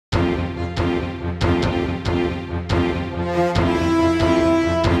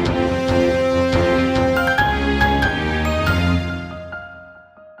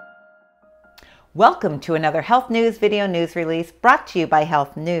Welcome to another Health News video news release brought to you by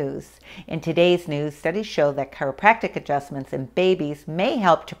Health News. In today's news, studies show that chiropractic adjustments in babies may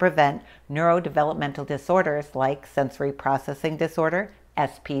help to prevent neurodevelopmental disorders like sensory processing disorder,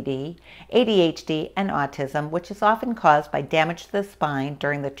 SPD, ADHD, and autism, which is often caused by damage to the spine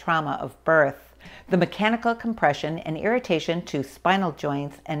during the trauma of birth. The mechanical compression and irritation to spinal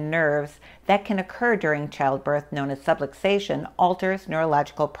joints and nerves that can occur during childbirth, known as subluxation, alters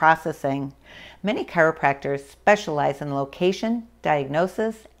neurological processing. Many chiropractors specialize in location,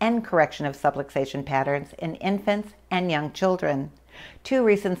 diagnosis, and correction of subluxation patterns in infants and young children. Two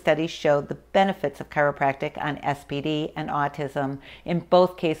recent studies showed the benefits of chiropractic on SPD and autism. In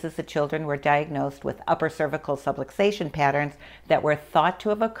both cases, the children were diagnosed with upper cervical subluxation patterns that were thought to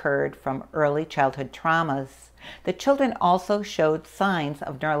have occurred from early childhood traumas. The children also showed signs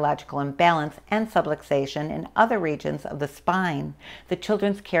of neurological imbalance and subluxation in other regions of the spine. The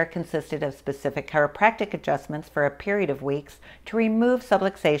children's care consisted of specific chiropractic adjustments for a period of weeks to remove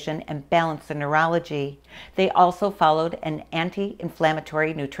subluxation and balance the neurology. They also followed an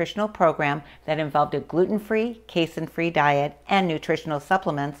anti-inflammatory nutritional program that involved a gluten-free, casein-free diet and nutritional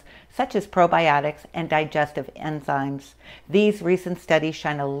supplements such as probiotics and digestive enzymes. These recent studies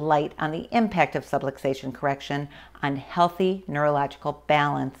shine a light on the impact of subluxation correction on healthy neurological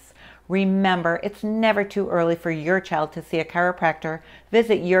balance. Remember, it's never too early for your child to see a chiropractor.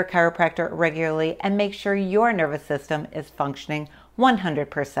 Visit your chiropractor regularly and make sure your nervous system is functioning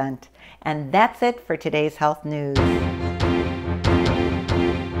 100%. And that's it for today's health news.